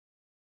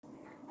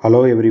Hello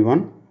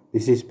everyone,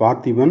 this is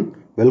Parthiban,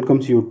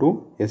 welcomes you to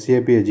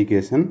SAP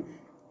Education.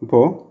 இப்போ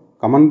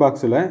comment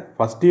பாக்ஸில்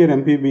first year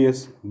MBBS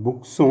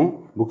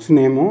books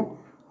நேமும்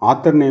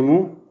author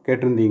நேமும்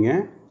கேட்டிருந்தீங்க.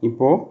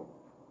 இப்போது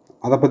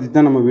அதை பற்றி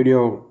தான் நம்ம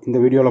இந்த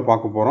வீடியோவில்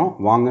பார்க்க போகிறோம்.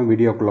 வாங்க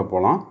வீடியோக்குள்ளே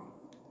போகலாம்.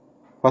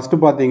 ஃபஸ்ட்டு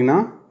பார்த்தீங்கன்னா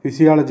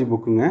physiology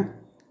புக்குங்க.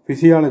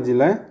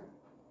 ஃபிசியாலஜியில்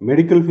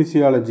medical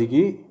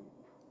ஃபிசியாலஜிக்கு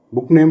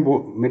book name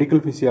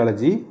medical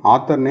physiology,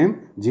 author name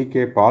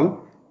GK ball.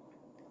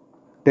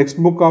 Text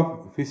book of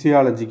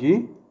Physiology की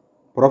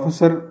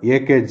professor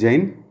AK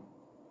Jain.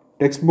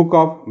 Text book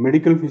of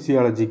Medical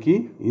Physiology की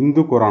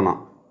Indu Khurana.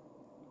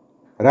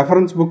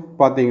 Reference book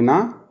पातींगना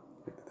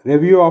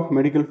Review of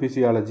Medical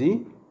Physiology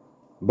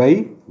by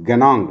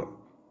Genang.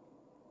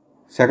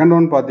 Second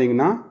one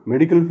पातींगना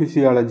Medical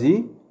Physiology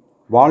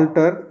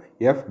Walter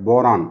F.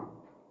 Boran.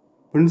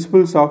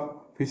 Principles of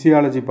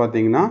Physiology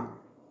पातींगना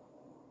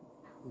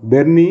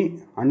Bernie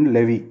and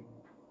Levy.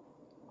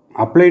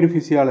 Applied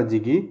Physiology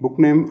की book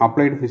name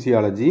Applied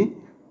Physiology,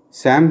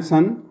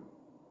 Samson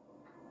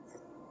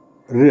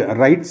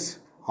writes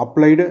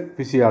Applied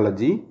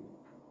Physiology.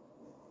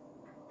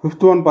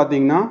 Fifth one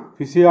पातींगना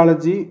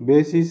Physiology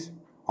Basis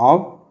of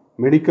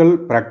Medical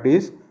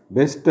Practice,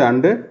 Best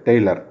and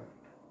Taylor.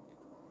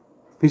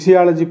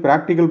 Physiology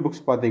Practical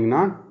Books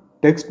पातींगना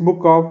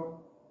Textbook of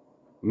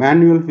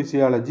Manual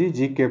Physiology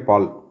GK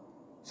Paul.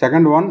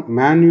 Second one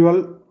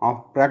Manual of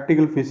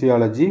Practical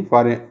Physiology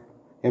for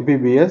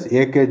MBBS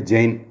AK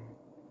Jain.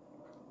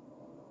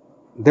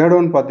 Third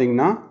one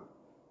பார்த்தீங்கன்னா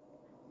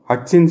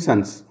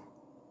Hutchinson's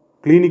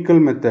Clinical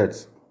Methods.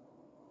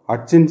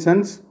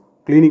 Hutchinson's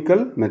Clinical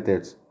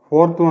Methods.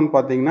 Fourth one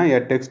பார்த்தீங்கன்னா a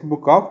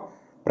textbook of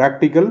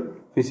Practical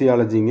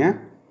Physiologyங்க.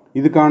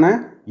 இதுக்கான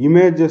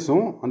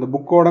இமேஜஸும் அந்த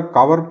புக்கோட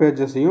cover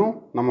பேஜஸையும்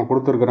நம்ம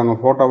கொடுத்துருக்குறோங்க,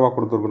 ஃபோட்டோவாக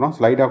கொடுத்துருக்குறோம்,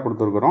 ஸ்லைடாக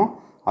கொடுத்துருக்குறோம்.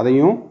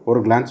 அதையும்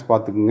ஒரு கிளான்ஸ்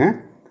பார்த்துக்குங்க.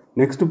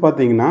 நெக்ஸ்ட்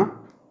பார்த்தீங்கன்னா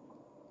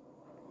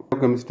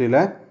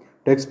கெமிஸ்ட்ரியில்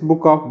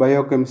Textbook of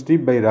Biochemistry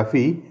by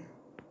Rafi.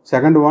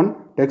 Second one,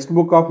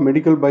 Textbook of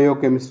Medical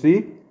Biochemistry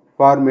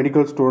for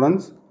medical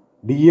students,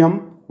 DM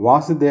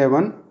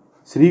Vasudevan,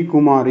 Sri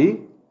Kumari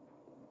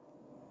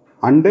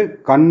and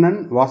Kannan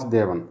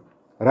Vasudevan.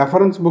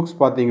 Reference books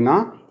பார்த்தீங்கன்னா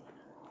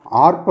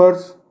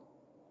Harper's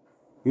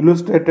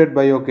Illustrated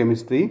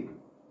Biochemistry.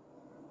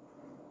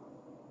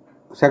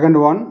 Second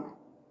one,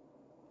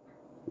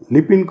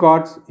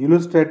 Lipincot's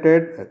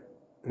Illustrated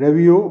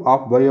Review of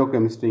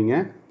Biochemistry.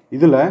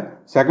 இதில்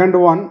second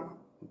one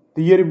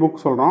theory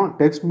book சொல்கிறோம்.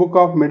 Text book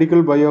of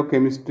medical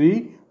biochemistry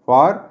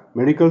for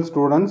medical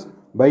students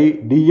by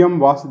DM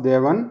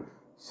Vasudevan,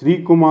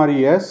 Sreekumari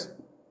S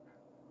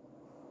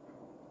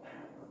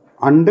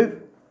and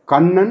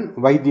Kannan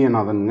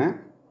வைத்தியநாதனுங்க.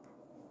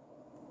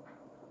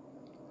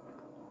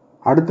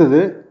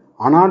 அடுத்தது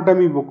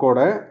anatomy புக்கோட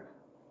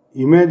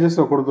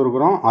இமேஜஸை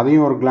கொடுத்துருக்குறோம்,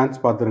 அதையும் ஒரு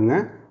glands பார்த்துருங்க.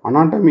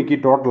 அனாட்டமிக்கு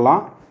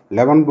டோட்டலாக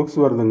 11 புக்ஸ்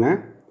வருதுங்க.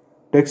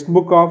 Text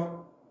book of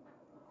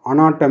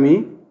Anatomy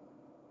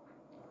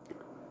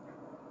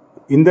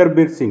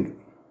இந்தர்பீர் Singh.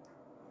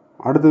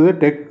 அடுத்தது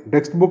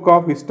text book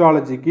of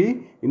ஹிஸ்டாலஜிக்கு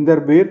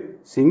இந்தர்பீர்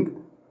Singh.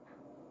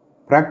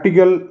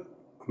 Practical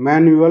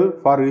manual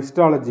for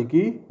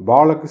ஹிஸ்டாலஜிக்கு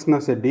Balakrishna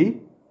Shetty.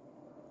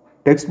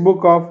 Text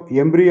book of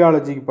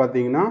எம்ப்ரியாலஜிக்கு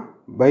பார்த்தீங்கன்னா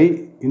by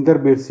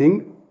இந்தர்பீர் Singh.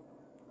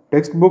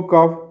 Text book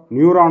of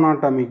neuro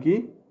அனாட்டமிக்கு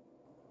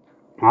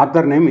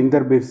author name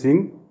இந்தர்பீர்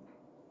Singh.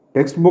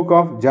 Text book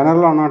of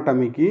general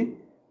அனாட்டமிக்கு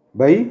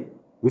by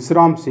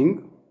Vishram Singh.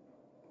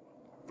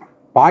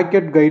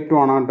 Packet guide to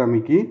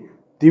அனாட்டமிக்கு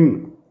Thiem.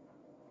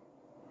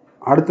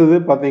 அடுத்தது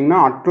பார்த்தீங்கன்னா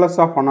atlas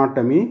of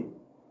anatomy,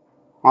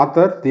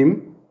 author Thiem.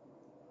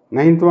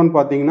 9th one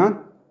பார்த்தீங்கன்னா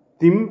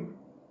Thiem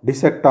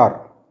டிசெக்டார்.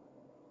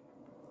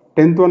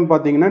 10th one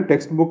பார்த்தீங்கன்னா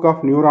text book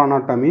of neuro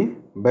anatomy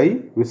by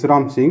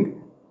Vishram Singh.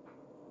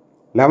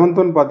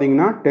 11th one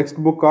பார்த்தீங்கன்னா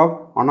text book of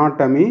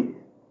anatomy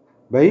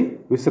by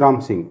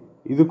Vishram Singh.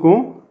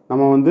 இதுக்கும்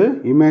நம்ம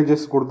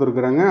images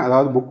கொடுத்துருக்குறேங்க,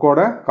 அதாவது புக்கோட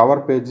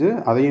cover page,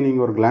 அதையும்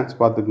நீங்கள் ஒரு கிளான்ஸ்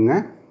பார்த்துக்குங்க.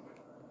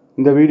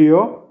 இந்த வீடியோ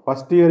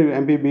ஃபஸ்ட் இயர்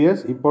MBBS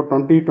இப்போ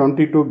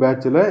 2022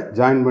 பேட்சில்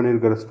ஜாயின்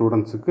பண்ணியிருக்கிற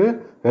ஸ்டூடெண்ட்ஸுக்கு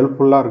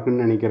ஹெல்ப்ஃபுல்லாக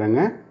இருக்குதுன்னு நினைக்கிறேங்க.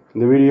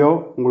 இந்த வீடியோ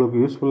உங்களுக்கு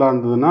யூஸ்ஃபுல்லாக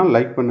இருந்ததுன்னா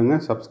லைக்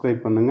பண்ணுங்கள்,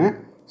 சப்ஸ்கிரைப் பண்ணுங்கள்,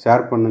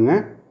 ஷேர்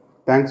பண்ணுங்கள்.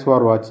 தேங்க்ஸ்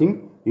ஃபார் வாட்சிங்.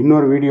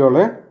 இன்னொரு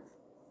வீடியோவில்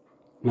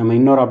நம்ம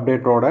இன்னொரு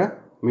அப்டேட்டோட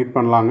மீட்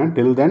பண்ணலாங்க.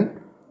 டில் தென்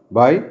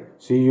பாய்,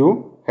 see you,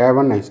 have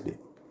a nice day.